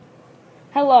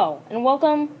Hello, and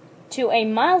welcome to a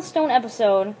milestone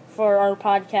episode for our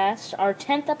podcast, our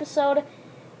 10th episode,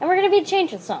 and we're going to be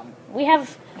changing some. We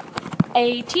have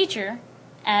a teacher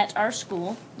at our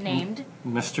school named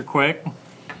Mr. Quick.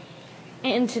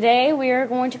 And today we are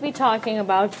going to be talking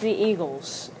about the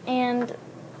Eagles. And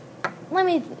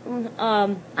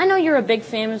I know you're a big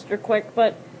fan, Mr. Quick,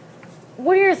 but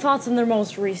what are your thoughts on their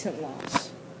most recent loss?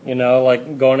 You know,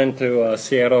 like going into a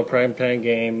Seattle primetime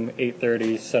game,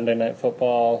 8:30 Sunday Night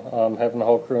Football, having the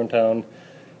whole crew in town.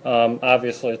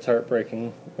 Obviously, it's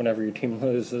heartbreaking whenever your team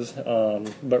loses.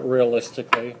 But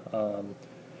realistically,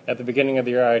 at the beginning of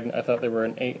the year, I thought they were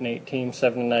an 8-8 team,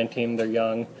 7-9 team. They're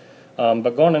young.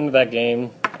 But going into that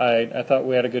game, I thought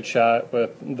we had a good shot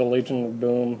with the Legion of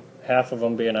Boom, half of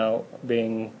them being out,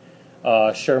 being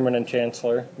Sherman and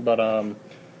Chancellor. But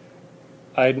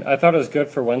I thought it was good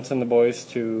for Wentz and the boys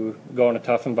to go in a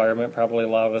tough environment, probably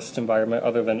loudest environment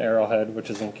other than Arrowhead, which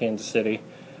is in Kansas City,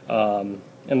 in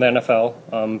the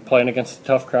NFL, playing against a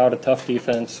tough crowd, a tough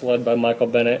defense led by Michael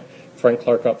Bennett, Frank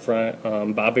Clark up front,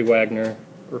 Bobby Wagner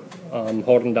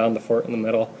holding down the fort in the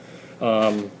middle,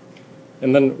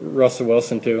 and then Russell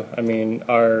Wilson too. I mean,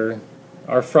 our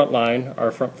front line,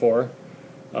 our front four,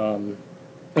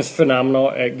 is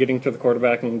phenomenal at getting to the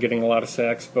quarterback and getting a lot of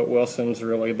sacks, but Wilson's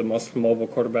really the most mobile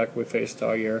quarterback we faced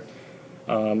all year.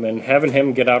 And having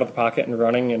him get out of the pocket and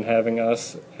running and having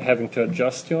us having to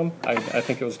adjust to him, I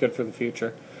think it was good for the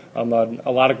future. A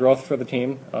lot of growth for the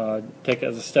team. Take it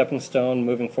as a stepping stone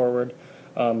moving forward.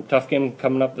 Tough game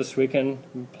coming up this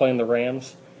weekend, playing the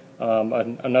Rams,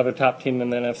 another top team in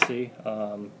the NFC.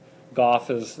 Goff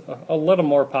is a little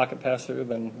more pocket passer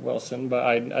than Wilson, but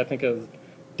I think it's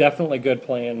definitely good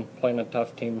playing a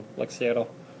tough team like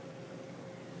Seattle.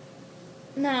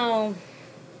 Now,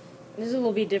 this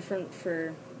will be different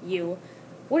for you.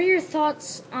 What are your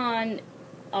thoughts on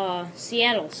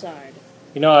Seattle's side?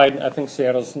 You know, I think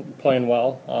Seattle's playing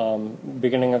well.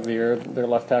 Beginning of the year, their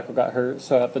left tackle got hurt,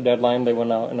 so at the deadline they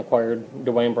went out and acquired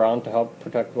Dwayne Brown to help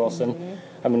protect Wilson.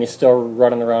 Mm-hmm. I mean, he's still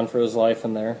running around for his life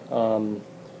in there.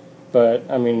 But,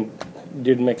 I mean,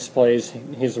 dude makes plays.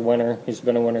 He's a winner. He's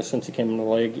been a winner since he came in the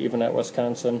league, even at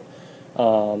Wisconsin.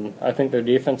 I think their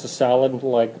defense is solid,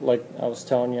 like I was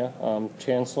telling you.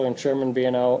 Chancellor and Sherman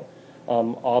being out,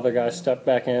 all the guys stepped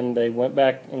back in. They went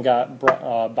back and got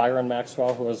Byron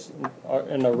Maxwell, who was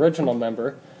an original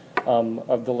member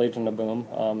of the Legion of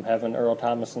Boom, having Earl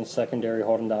Thomas in secondary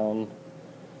holding down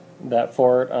that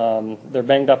fort. They're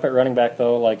banged up at running back,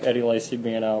 though, like Eddie Lacy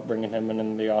being out, bringing him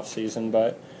in the offseason,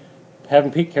 but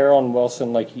having Pete Carroll and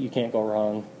Wilson, like, you can't go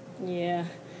wrong. Yeah.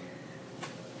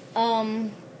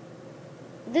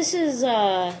 This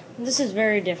is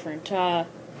very different.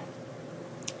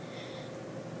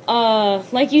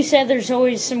 Like you said, there's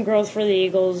always some growth for the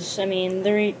Eagles. I mean,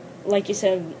 like you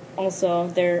said, also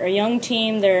they're a young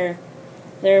team. They're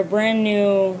brand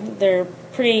new. They're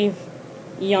pretty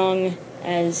young,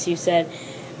 as you said.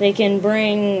 They can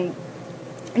bring.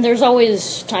 There's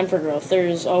always time for growth.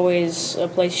 There's always a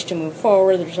place to move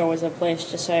forward. There's always a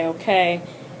place to say, okay,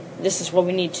 this is what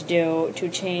we need to do to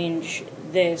change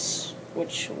this,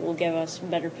 which will give us a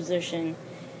better position.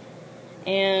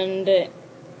 And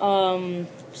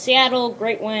Seattle,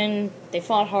 great win. They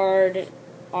fought hard.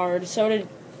 So did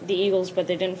the Eagles, but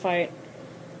they didn't fight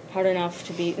hard enough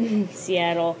to beat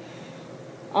Seattle.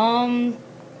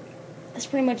 That's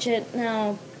pretty much it.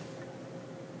 Now,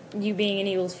 you being an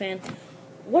Eagles fan,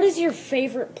 what is your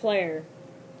favorite player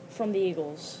from the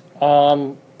Eagles?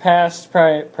 Past,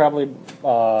 probably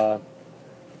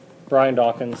Brian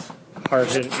Dawkins,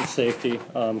 hard-hitting safety.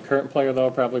 Current player, though,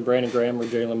 probably Brandon Graham or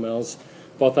Jalen Mills,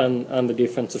 both on the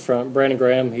defensive front. Brandon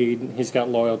Graham, he's got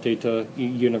loyalty to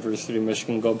University of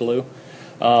Michigan, go blue.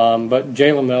 But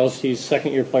Jalen Mills, he's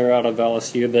second-year player out of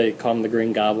LSU. They call him the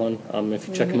Green Goblin. If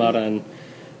you check him out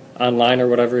online or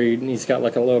whatever, he's got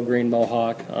like a little green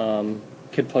mohawk.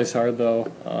 Kid plays hard, though.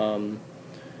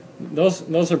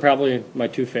 Those are probably my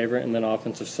two favorite, and then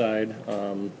offensive side,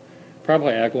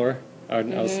 probably Aguilar. I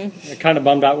was kind of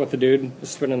bummed out with the dude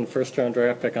spending the first-round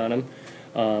draft pick on him,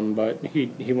 but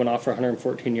he went off for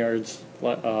 114 yards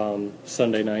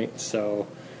Sunday night. So,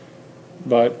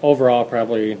 but overall,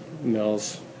 probably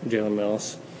Jalen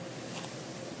Mills.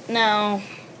 Now,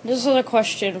 this is a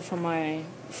question for my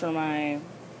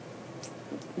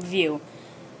view.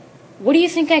 What do you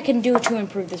think I can do to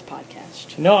improve this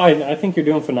podcast? No, I think you're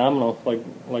doing phenomenal.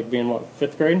 Like being what,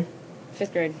 fifth grade?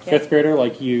 Fifth grade. Yeah. Fifth grader,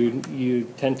 like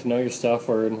you tend to know your stuff.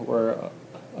 Where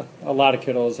a lot of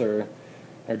kiddos are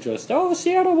just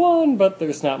Seattle won, but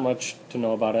there's not much to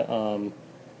know about it.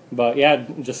 But yeah,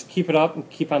 just keep it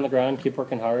up, keep on the grind, keep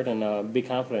working hard, and be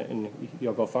confident, and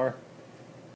you'll go far.